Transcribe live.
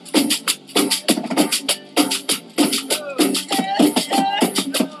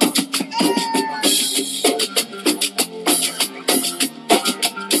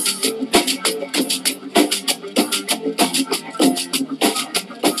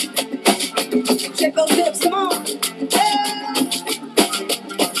Echo tips, come on. Yeah.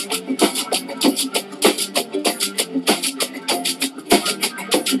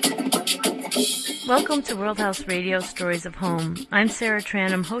 Welcome to World House Radio Stories of Home. I'm Sarah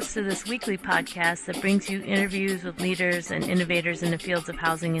Tranum, host of this weekly podcast that brings you interviews with leaders and innovators in the fields of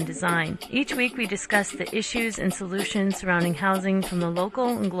housing and design. Each week we discuss the issues and solutions surrounding housing from the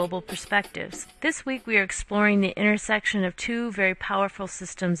local and global perspectives. This week we are exploring the intersection of two very powerful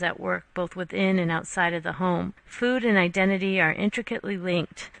systems at work both within and outside of the home. Food and identity are intricately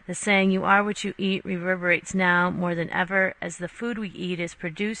linked. The saying, "you are what you eat," reverberates now more than ever as the food we eat is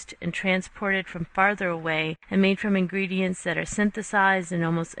produced and transported from farther away and made from ingredients that are synthesized and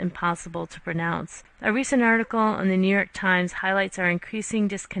almost impossible to pronounce. A recent article in the New York Times highlights our increasing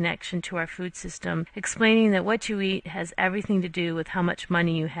disconnection to our food system, explaining that what you eat has everything to do with how much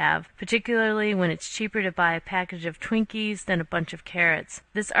money you have, particularly when it's cheaper to buy a package of Twinkies than a bunch of carrots.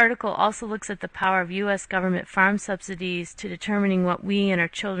 This article also looks at the power of U.S. government farm subsidies to determining what we and our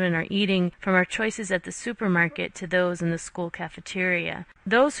children are eating, from our choices at the supermarket to those in the school cafeteria.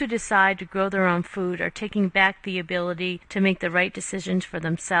 Those who decide to grow their own food are taking back the ability to make the right decisions for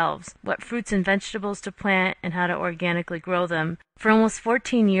themselves, what fruits and vegetables to plant and how to organically grow them. For almost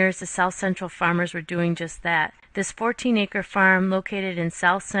 14 years, the South Central farmers were doing just that. This 14-acre farm located in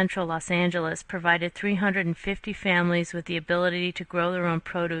South Central Los Angeles provided 350 families with the ability to grow their own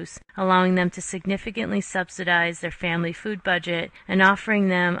produce, allowing them to significantly subsidize their family food budget and offering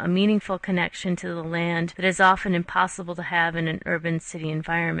them a meaningful connection to the land that is often impossible to have in an urban city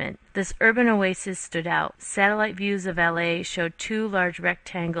environment. This urban oasis stood out. Satellite views of LA showed two large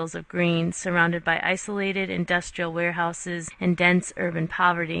rectangles of green surrounded by isolated industrial warehouses and dense urban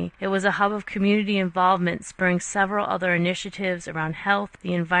poverty. It was a hub of community involvement, spurring several other initiatives around health,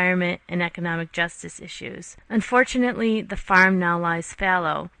 the environment, and economic justice issues. Unfortunately, the farm now lies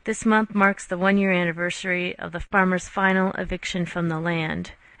fallow. This month marks the one-year anniversary of the farmer's final eviction from the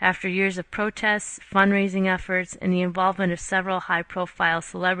land. After years of protests, fundraising efforts, and the involvement of several high-profile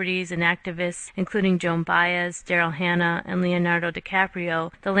celebrities and activists, including Joan Baez, Daryl Hannah, and Leonardo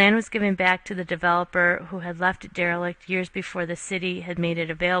DiCaprio, the land was given back to the developer who had left it derelict years before the city had made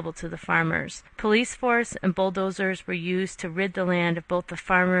it available to the farmers. Police force and bulldozers were used to rid the land of both the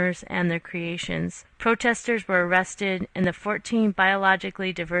farmers and their creations. Protesters were arrested, and the 14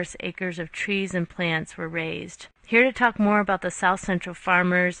 biologically diverse acres of trees and plants were razed. Here to talk more about the South Central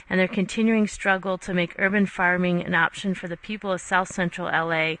farmers and their continuing struggle to make urban farming an option for the people of South Central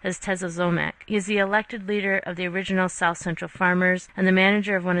LA is Tezo Zomek. He is the elected leader of the original South Central farmers and the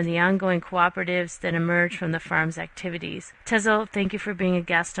manager of one of the ongoing cooperatives that emerged from the farm's activities. Tezo, thank you for being a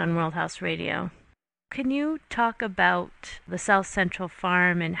guest on World House Radio. Can you talk about the South Central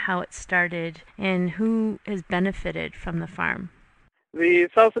farm and how it started and who has benefited from the farm? The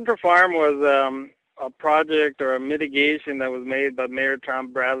South Central farm was a project or a mitigation that was made by Mayor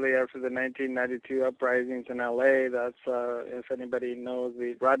Tom Bradley after the 1992 uprisings in LA. That's, if anybody knows,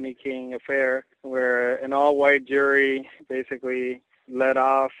 the Rodney King affair, where an all-white jury basically let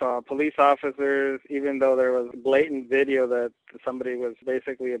off police officers, even though there was blatant video that somebody was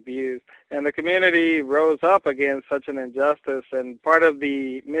basically abused. And the community rose up against such an injustice, and part of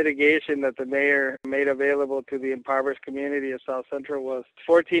the mitigation that the mayor made available to the impoverished community of South Central was a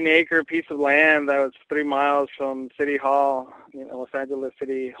 14-acre piece of land that was 3 miles from City Hall, Los Angeles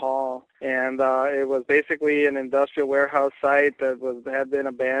City Hall. And it was basically an industrial warehouse site that had been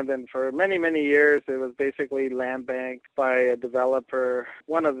abandoned for many, many years. It was basically land banked by a developer,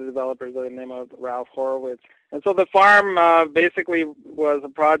 one of the developers by the name of Ralph Horowitz. And so the farm basically was a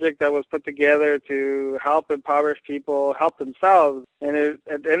project that was put together to help impoverished people help themselves. And it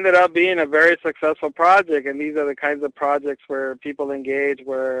ended up being a very successful project. And these are the kinds of projects where people engage,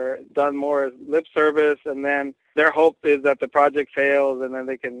 where done more as lip service, and then their hope is that the project fails, and then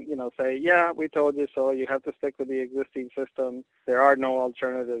they can, say, yeah, we told you so. You have to stick with the existing system. There are no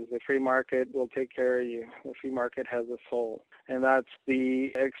alternatives. The free market will take care of you. The free market has a soul. And that's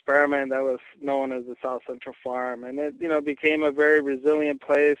the experiment that was known as the South Central Farm. And it, became a very resilient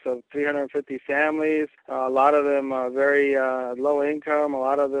place of 350 families, a lot of them very low income, a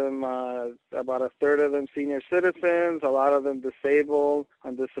lot of them, about a third of them senior citizens, a lot of them disabled,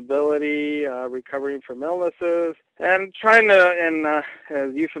 on disability, recovering from illnesses, and trying to, and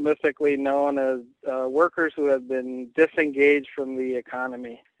as euphemistically known as workers who have been disengaged from the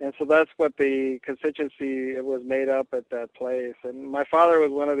economy. And so that's what the constituency was made up at that place. And my father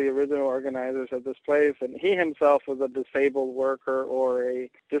was one of the original organizers of this place, and he himself was a disabled worker or a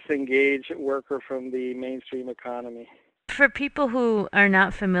disengaged worker from the mainstream economy. For people who are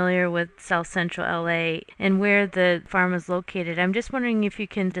not familiar with South Central LA and where the farm is located, I'm just wondering if you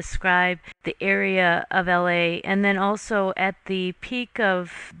can describe the area of LA and then also at the peak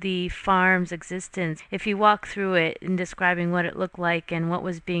of the farm's existence, if you walk through it and describing what it looked like and what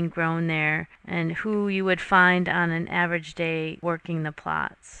was being grown there and who you would find on an average day working the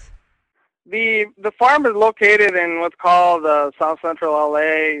plots. The farm is located in what's called South Central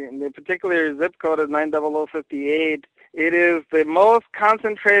LA, and the particular zip code is 90058. It is the most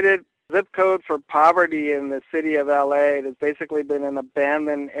concentrated zip code for poverty in the city of LA. It has basically been an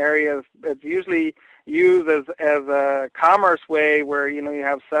abandoned area. It's usually used as a commerce way where, you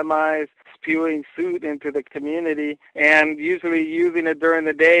have semis spewing soot into the community, and usually using it during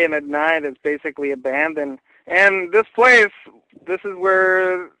the day, and at night it's basically abandoned. And this place, this is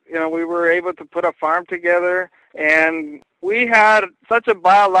where, we were able to put a farm together, and we had such a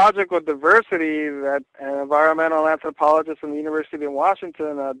biological diversity that an environmental anthropologist from the University of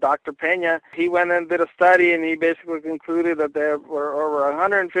Washington, Dr. Pena, he went and did a study, and he basically concluded that there were over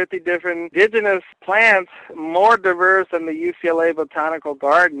 150 different indigenous plants, more diverse than the UCLA Botanical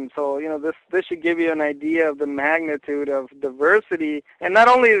Garden. So, this should give you an idea of the magnitude of diversity, and not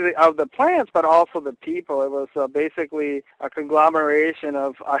only of the plants, but also the people. It was basically a conglomeration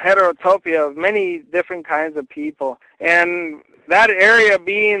of a heterotopia of many different kinds of people. And that area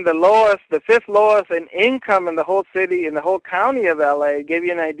being the fifth lowest in income in the whole city, in the whole county of LA, gave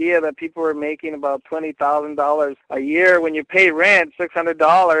you an idea that people were making about $20,000 a year. When you pay rent,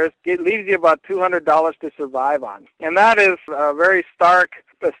 $600, it leaves you about $200 to survive on. And that is a very stark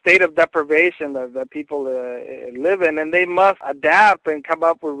state of deprivation that people live in, and they must adapt and come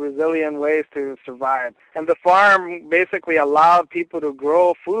up with resilient ways to survive. And the farm basically allowed people to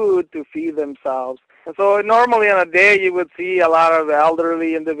grow food to feed themselves. And so normally on a day you would see a lot of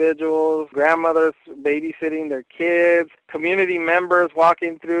elderly individuals, grandmothers babysitting their kids, community members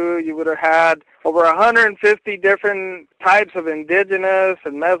walking through. You would have had over 150 different types of indigenous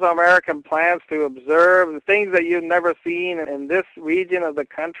and Mesoamerican plants to observe, things that you've never seen in this region of the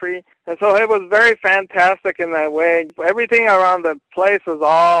country. And so it was very fantastic in that way. Everything around the place was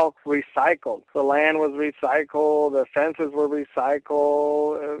all recycled. The land was recycled, the fences were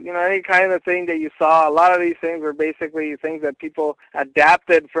recycled, any kind of thing that you saw. A lot of these things were basically things that people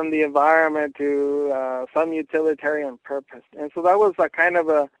adapted from the environment to some utilitarian purpose. And so that was a kind of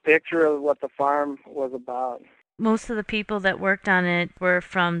a picture of what the farm was about. Most of the people that worked on it were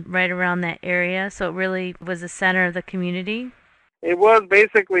from right around that area, so it really was the center of the community. It was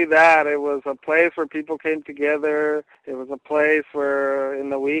basically that. It was a place where people came together. It was a place where in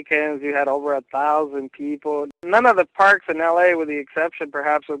the weekends you had over 1,000 people. None of the parks in LA, with the exception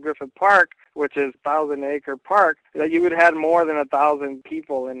perhaps of Griffith Park, which is 1,000-acre park, that you would have more than 1,000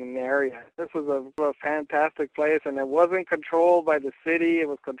 people in an area. This was a fantastic place, and it wasn't controlled by the city. It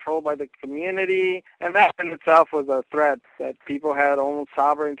was controlled by the community, and that in itself was a threat, that people had own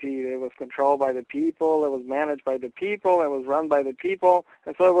sovereignty. It was controlled by the people. It was managed by the people. It was run by the people.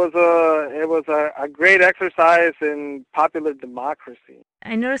 And so it was a great exercise in popular democracy.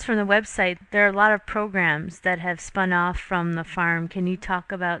 I noticed from the website there are a lot of programs that have spun off from the farm. Can you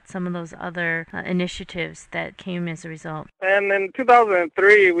talk about some of those other initiatives that came as a result? And in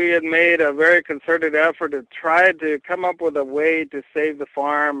 2003, we had made a very concerted effort to try to come up with a way to save the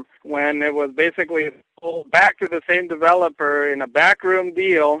farm when it was basically sold back to the same developer in a backroom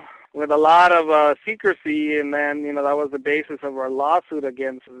deal with a lot of secrecy, and then, that was the basis of our lawsuit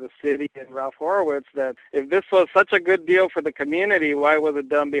against the city and Ralph Horowitz, that if this was such a good deal for the community, why was it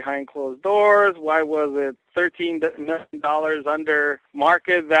done behind closed doors? Why was it $13 million under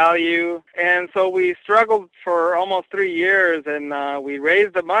market value? And so we struggled for almost 3 years, and we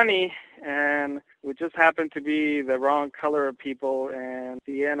raised the money, and we just happened to be the wrong color of people, and at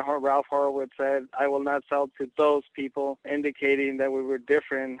the end, Ralph Horowitz said, "I will not sell to those people," indicating that we were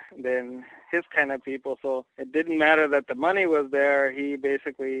different than his kind of people. So it didn't matter that the money was there. He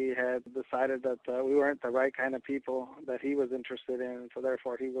basically had decided that we weren't the right kind of people that he was interested in, so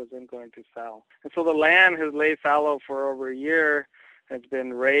therefore he wasn't going to sell. And so the land has laid fallow for over a year. It's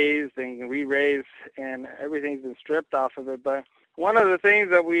been raised and re-raised, and everything's been stripped off of it. But one of the things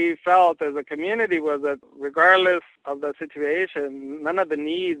that we felt as a community was that regardless of the situation, none of the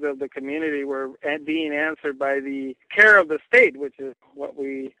needs of the community were being answered by the care of the state, which is what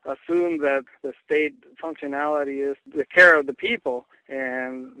we assume that the state functionality is, the care of the people.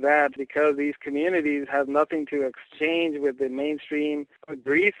 And that because these communities have nothing to exchange with the mainstream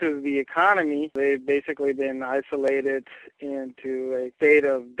greases the economy. They've basically been isolated into a state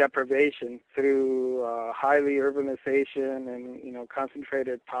of deprivation through highly urbanization and,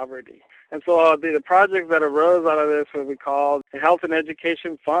 concentrated poverty. And so the projects that arose out of this, what we call the Health and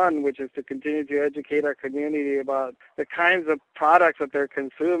Education Fund, which is to continue to educate our community about the kinds of products that they're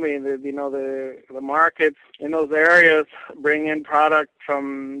consuming. The markets in those areas bring in product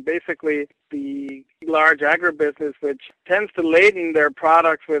from basically the large agribusiness, which tends to laden their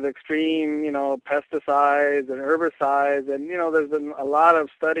products with extreme, pesticides and herbicides. And, there's been a lot of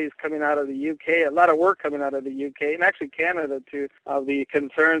studies coming out of the UK, a lot of work coming out of the UK, and actually Canada too, of the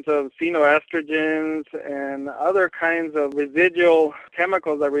concerns of xenoestrogens and other kinds of residual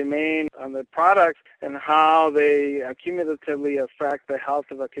chemicals that remain on the products and how they cumulatively affect the health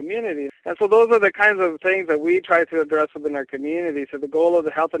of a community. And so those are the kinds of things that we try to address within our community. So the goal of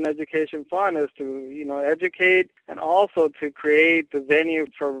the Health and Education Fund is to, educate and also to create the venue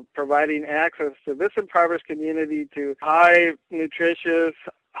for providing access to this impoverished community to high nutritious,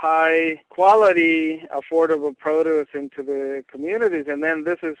 high quality, affordable produce into the communities. And then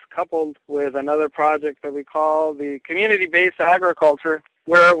this is coupled with another project that we call the community-based agriculture,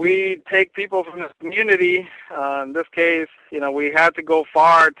 where we take people from the community. In this case, we had to go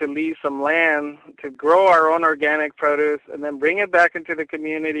far to lease some land to grow our own organic produce and then bring it back into the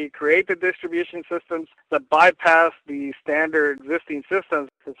community, create the distribution systems that bypass the standard existing systems.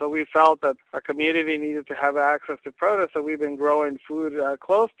 And so we felt that our community needed to have access to produce. So we've been growing food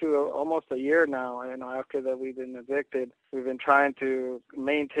close to almost a year now. After that we've been evicted, we've been trying to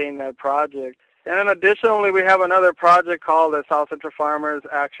maintain that project. And then additionally, we have another project called the South Central Farmers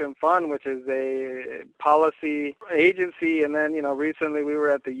Action Fund, which is a policy agency. And then, recently we were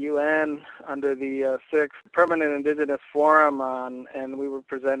at the UN under the 6th Permanent Indigenous Forum, and we were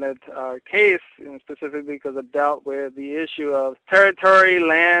presented our case, specifically because it dealt with the issue of territory,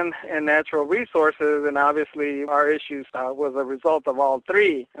 land, and natural resources. And obviously, our issues was a result of all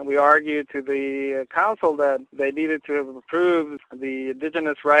three. And we argued to the council that they needed to have approved the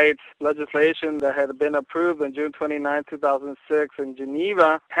indigenous rights legislation that had been approved on June 29, 2006 in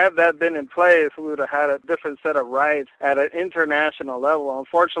Geneva. Had that been in place, we would have had a different set of rights at an international level.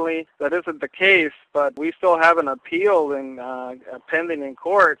 Unfortunately, that isn't the case, but we still have an appeal pending in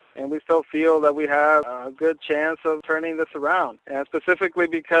court, and we still feel that we have a good chance of turning this around. And specifically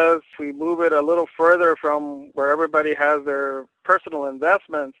because if we move it a little further from where everybody has their personal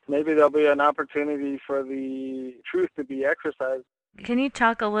investments, maybe there'll be an opportunity for the truth to be exercised. Can you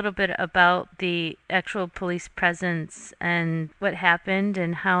talk a little bit about the actual police presence and what happened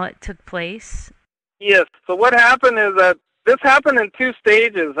and how it took place? Yes. So what happened is that this happened in two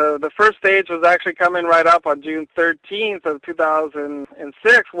stages. The first stage was actually coming right up on June 13th of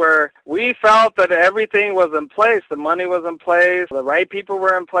 2006, where we felt that everything was in place. The money was in place, the right people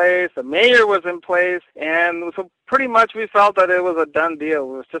were in place, the mayor was in place, and so pretty much we felt that it was a done deal.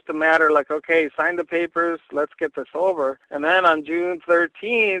 It was just a matter like, okay, sign the papers, let's get this over. And then on June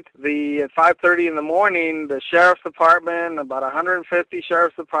 13th, at 5:30 in the morning, the sheriff's department, about 150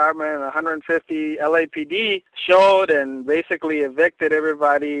 sheriff's department, 150 LAPD showed and basically evicted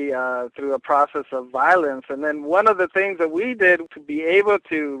everybody through a process of violence. And then one of the things that we did to be able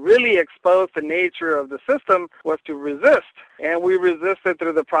to really expose the nature of the system was to resist. And we resisted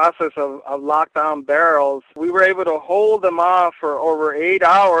through the process of lockdown barrels. We were able to hold them off for over 8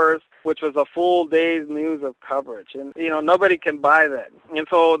 hours, which was a full day's news of coverage. And, nobody can buy that. And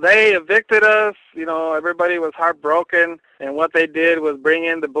so they evicted us. Everybody was heartbroken. And what they did was bring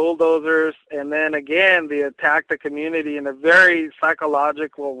in the bulldozers. And then again, they attacked the community in a very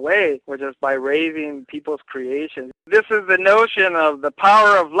psychological way, which is by raising people's creations. This is the notion of the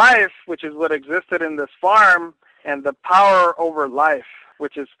power of life, which is what existed in this farm, and the power over life,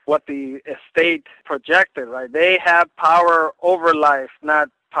 which is what the estate projected, right? They have power over life, not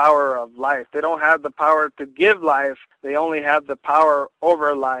power of life. They don't have the power to give life. They only have the power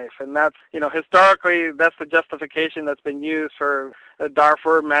over life. And that's, historically, that's the justification that's been used for the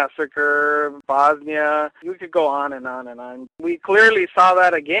Darfur massacre, Bosnia. You could go on and on and on. We clearly saw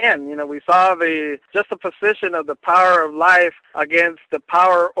that again. We saw the juxtaposition of the power of life against the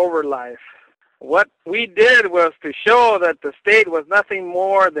power over life. What we did was to show that the state was nothing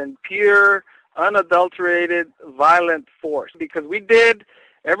more than pure, unadulterated, violent force. Because we did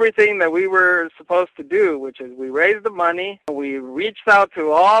everything that we were supposed to do, which is we raised the money, we reached out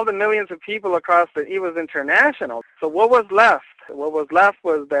to all the millions of people across it was international. So what was left? What was left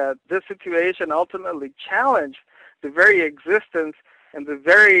was that this situation ultimately challenged the very existence and the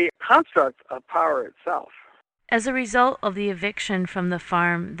very construct of power itself. As a result of the eviction from the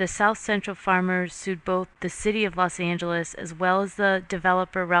farm, the South Central farmers sued both the city of Los Angeles as well as the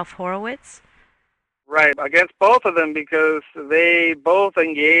developer Ralph Horowitz. Right, against both of them because they both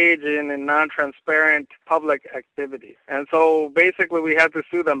engage in a non-transparent public activity. And so basically we had to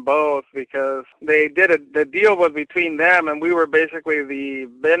sue them both because they the deal was between them and we were basically the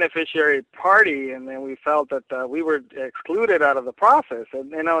beneficiary party, and then we felt that we were excluded out of the process.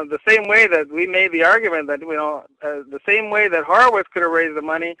 And, the same way that we made the argument that, the same way that Horowitz could have raised the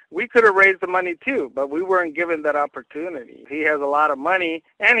money, we could have raised the money too, but we weren't given that opportunity. He has a lot of money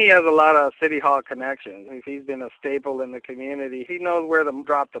and he has a lot of City Hall connections. He's been a staple in the community. He knows where to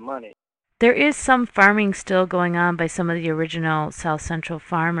drop the money. There is some farming still going on by some of the original South Central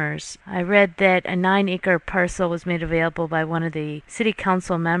farmers. I read that a 9-acre parcel was made available by one of the city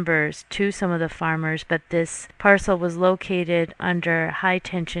council members to some of the farmers, but this parcel was located under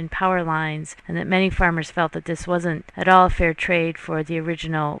high-tension power lines, and that many farmers felt that this wasn't at all a fair trade for the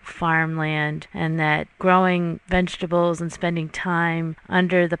original farmland, and that growing vegetables and spending time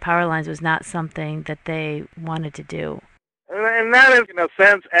under the power lines was not something that they wanted to do. And that is, in a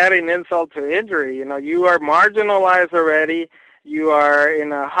sense, adding insult to injury. You are marginalized already. You are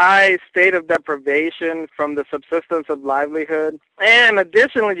in a high state of deprivation from the subsistence of livelihood. And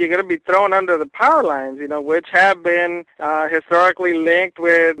additionally, you're going to be thrown under the power lines, which have been historically linked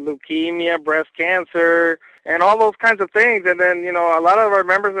with leukemia, breast cancer, and all those kinds of things. And then, a lot of our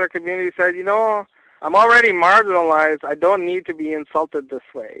members of our community said, I'm already marginalized. I don't need to be insulted this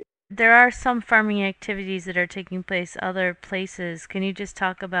way. There are some farming activities that are taking place other places. Can you just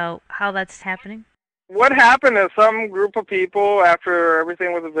talk about how that's happening? What happened is some group of people, after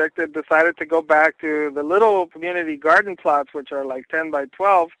everything was evicted, decided to go back to the little community garden plots, which are like 10 by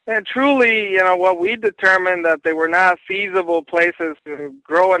 12. And truly, what we determined that they were not feasible places to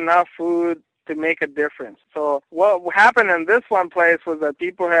grow enough food to make a difference. So what happened in this one place was that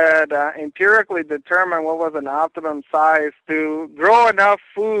people had empirically determined what was an optimum size to grow enough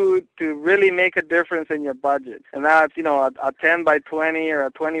food to really make a difference in your budget. And that's, a 10 by 20 or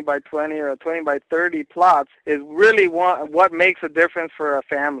a 20 by 20 or a 20 by 30 plots is really what makes a difference for a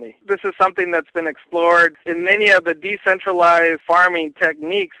family. This is something that's been explored in many of the decentralized farming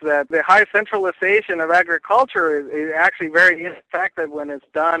techniques, that the high centralization of agriculture is actually very ineffective when it's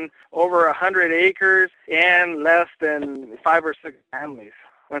done over 100 acres and less than 5 or 6 families.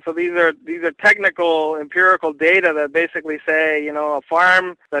 And so these are technical, empirical data that basically say, a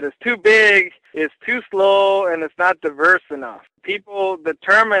farm that is too big is too slow and it's not diverse enough. People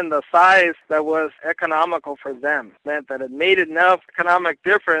determined the size that was economical for them, meant that it made enough economic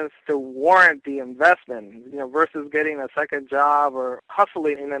difference to warrant the investment, versus getting a second job or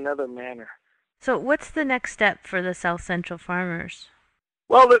hustling in another manner. So what's the next step for the South Central farmers?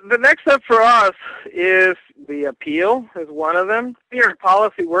 Well, the next step for us is the appeal is one of them. We are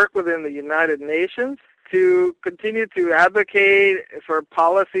policy work within the United Nations to continue to advocate for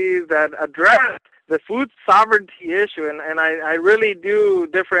policies that address the food sovereignty issue, and I really do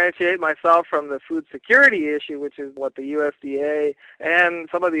differentiate myself from the food security issue, which is what the USDA and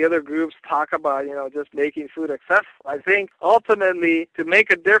some of the other groups talk about, just making food accessible. I think ultimately to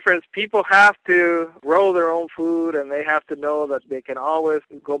make a difference, people have to grow their own food, and they have to know that they can always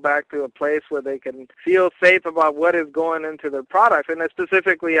go back to a place where they can feel safe about what is going into their products. And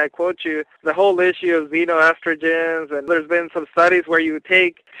specifically, I quote you, the whole issue of xenoestrogens, and there's been some studies where you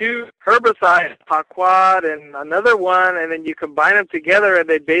take 2 herbicides, Paquat and another one, and then you combine them together and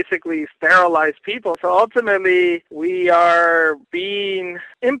they basically sterilize people. So ultimately, we are being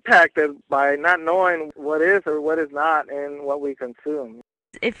impacted by not knowing what is or what is not in what we consume.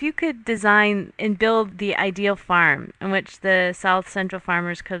 If you could design and build the ideal farm in which the South Central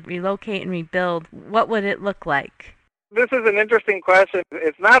farmers could relocate and rebuild, what would it look like? This is an interesting question.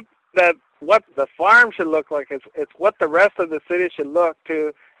 It's not that what the farm should look like, it's what the rest of the city should look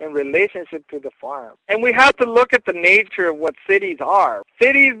to in relationship to the farm. And we have to look at the nature of what cities are.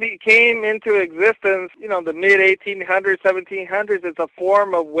 Cities came into existence, the mid-1800s, 1700s. It's a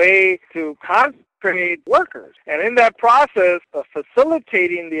form of way to concentrate workers. And in that process of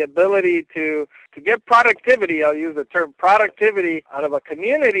facilitating the ability to get productivity, I'll use the term productivity, out of a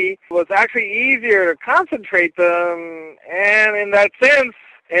community, was actually easier to concentrate them. And in that sense,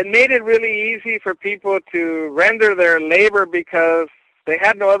 it made it really easy for people to render their labor because they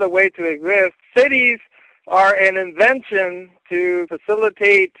had no other way to exist. Cities are an invention to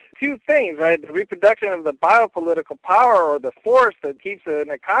facilitate 2 things, right? The reproduction of the biopolitical power or the force that keeps an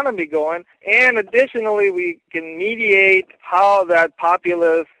economy going. And additionally, we can mediate how that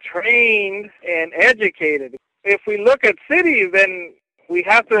populace trained and educated. If we look at cities, then we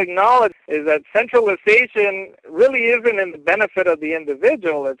have to acknowledge is that centralization really isn't in the benefit of the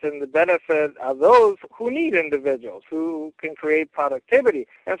individual. It's in the benefit of those who need individuals, who can create productivity.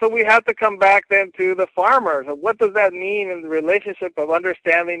 And so we have to come back then to the farmers. What does that mean in the relationship of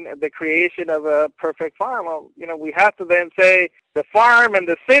understanding the creation of a perfect farm? Well, we have to then say the farm and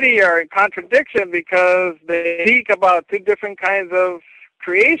the city are in contradiction because they speak about two different kinds of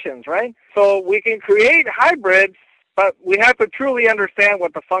creations, right? So we can create hybrids, but we have to truly understand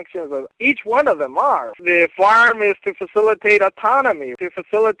what the functions of each one of them are. The farm is to facilitate autonomy, to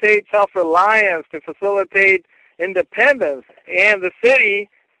facilitate self-reliance, to facilitate independence, and the city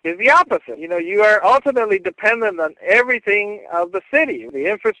is the opposite. You are ultimately dependent on everything of the city, the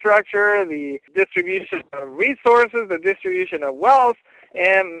infrastructure, the distribution of resources, the distribution of wealth,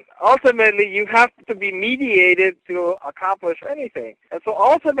 and ultimately you have to be mediated to accomplish anything. And so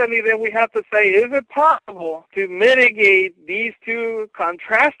ultimately then we have to say, is it possible to mitigate these two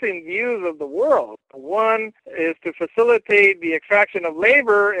contrasting views of the world? One is to facilitate the extraction of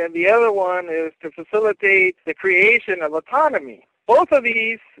labor, and the other one is to facilitate the creation of autonomy. Both of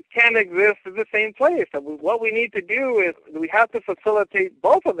these can exist in the same place. And what we need to do is we have to facilitate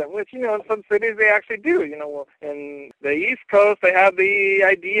both of them, which, in some cities they actually do. In the East Coast, they have the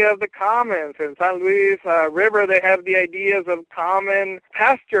idea of the commons. In San Luis River, they have the ideas of common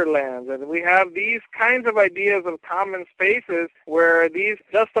pasture lands. And we have these kinds of ideas of common spaces where these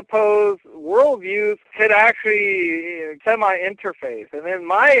juxtaposed worldviews could actually semi-interface. And then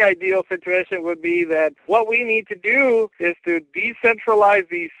my ideal situation would be that what we need to do is to decentralize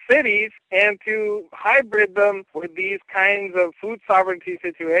these cities and to hybrid them with these kinds of food sovereignty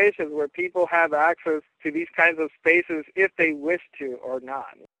situations where people have access to these kinds of spaces if they wish to or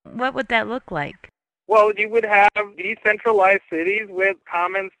not. What would that look like? Well, you would have decentralized cities with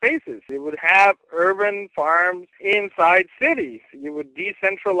common spaces. You would have urban farms inside cities. You would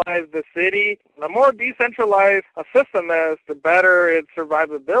decentralize the city. The more decentralized a system is, the better its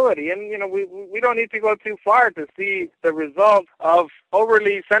survivability. And, we don't need to go too far to see the result of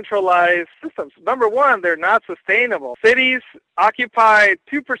overly centralized systems. Number one, they're not sustainable. Cities occupy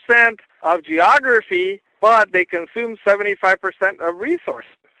 2% of geography, but they consume 75% of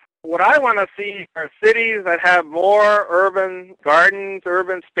resources. What I want to see are cities that have more urban gardens,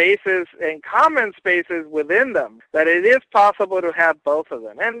 urban spaces, and common spaces within them, that it is possible to have both of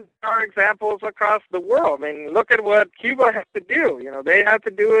them. And there are examples across the world. I mean, look at what Cuba has to do. They have to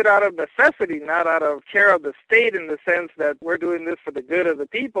do it out of necessity, not out of care of the state in the sense that we're doing this for the good of the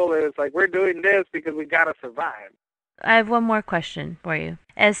people. It's like we're doing this because we got to survive. I have one more question for you.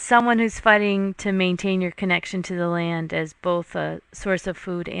 As someone who's fighting to maintain your connection to the land as both a source of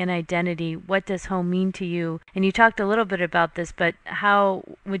food and identity, what does home mean to you? And you talked a little bit about this, but how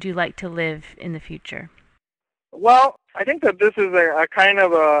would you like to live in the future? Well, I think that this is a kind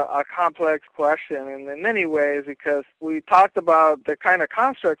of a complex question in many ways, because we talked about the kind of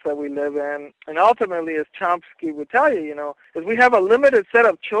constructs that we live in, and ultimately, as Chomsky would tell you, is we have a limited set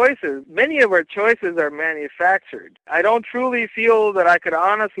of choices. Many of our choices are manufactured. I don't truly feel that I could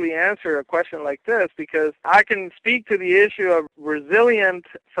honestly answer a question like this, because I can speak to the issue of resilient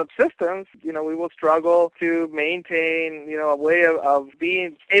subsistence. We will struggle to maintain, a way of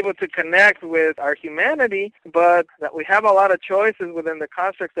being able to connect with our humanity, but that we have a lot of choices within the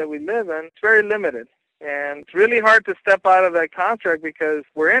construct that we live in. It's very limited. And it's really hard to step out of that construct because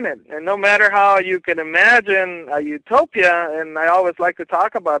we're in it. And no matter how you can imagine a utopia, and I always like to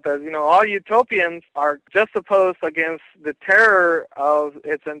talk about that, all utopians are juxtaposed against the terror of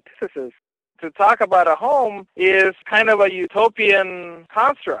its antithesis. To talk about a home is kind of a utopian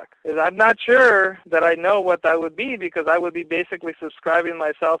construct. I'm not sure that I know what that would be, because I would be basically subscribing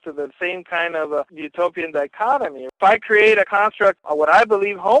myself to the same kind of a utopian dichotomy. If I create a construct of what I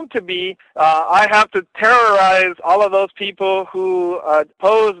believe home to be, I have to terrorize all of those people who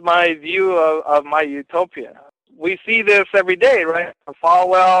oppose my view of my utopia. We see this every day, right?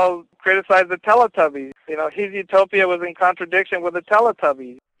 Falwell criticized the Teletubbies. His utopia was in contradiction with the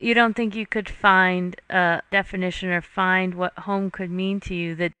Teletubbies. You don't think you could find a definition or find what home could mean to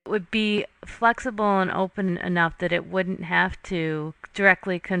you that would be flexible and open enough that it wouldn't have to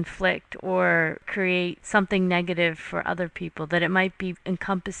directly conflict or create something negative for other people, that it might be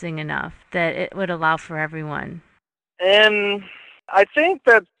encompassing enough that it would allow for everyone? And I think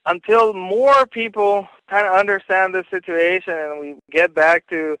that until more people kind of understand the situation and we get back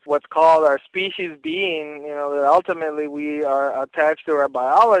to what's called our species being, that ultimately we are attached to our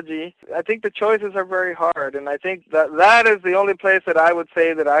biology, I think the choices are very hard. And I think that is the only place that I would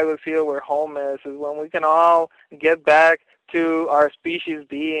say that I would feel where home is when we can all get back to our species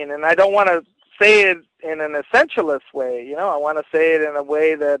being. And I don't want to say it in an essentialist way. You know, I want to say it in a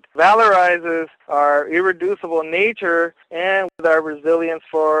way that valorizes our irreducible nature and with our resilience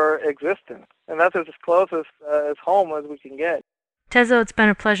for existence. And that's as close as home as we can get. Tezo, it's been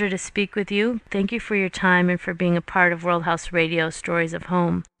a pleasure to speak with you. Thank you for your time and for being a part of World House Radio Stories of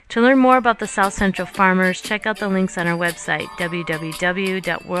Home. To learn more about the South Central Farmers, check out the links on our website,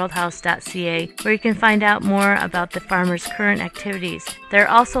 www.worldhouse.ca, where you can find out more about the farmers' current activities. There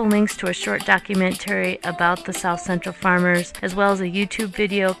are also links to a short documentary about the South Central Farmers, as well as a YouTube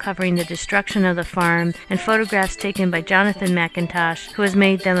video covering the destruction of the farm and photographs taken by Jonathan McIntosh, who has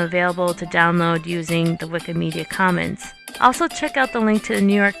made them available to download using the Wikimedia Commons. Also, check out the link to the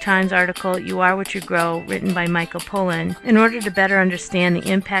New York Times article, You Are What You Grow, written by Michael Pollan, in order to better understand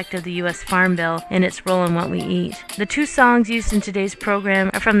the impact of the U.S. Farm Bill and its role in what we eat. The two songs used in today's program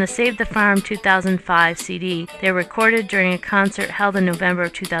are from the Save the Farm 2005 CD. They were recorded during a concert held in November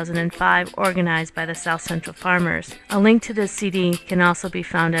of 2005, organized by the South Central Farmers. A link to this CD can also be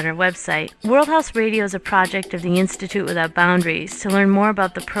found at our website. World House Radio is a project of the Institute Without Boundaries. To learn more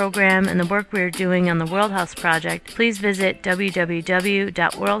about the program and the work we are doing on the World House Project, please visit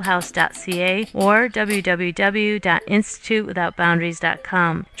www.worldhouse.ca or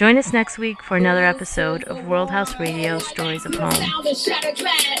www.institutewithoutboundaries.com. Join us next week for another episode of World House Radio Stories of Home.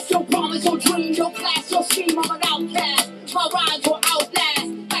 My rhymes will outlast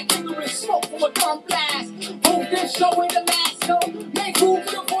like ignorant smoke from a gun blast. Hold this show in the last, yo. Make room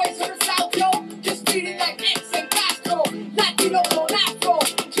for the voice of the South, yo. Just beating like X and Castro. Latino on Afro.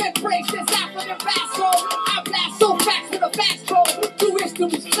 Can't break this African Vasco. I blast so fast with a fast roll. Two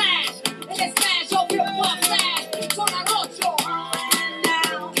instruments clash. And they smash over your butt flash. So not ocho. And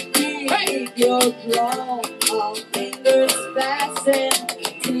now, keep your drum. All fingers fasten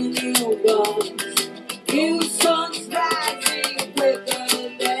to your guns. You sun's rising quicker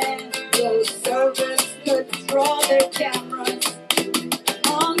than your servants control their cameras.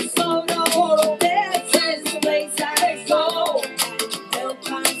 On Soto, this is the place I go and help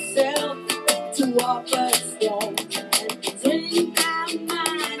myself to walk a stone and drink my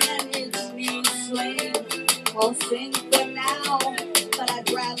mind and it's me swing. I'll sing for now, but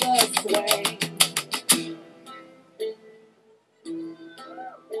I'd rather sway.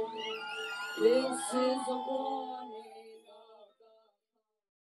 This is a war.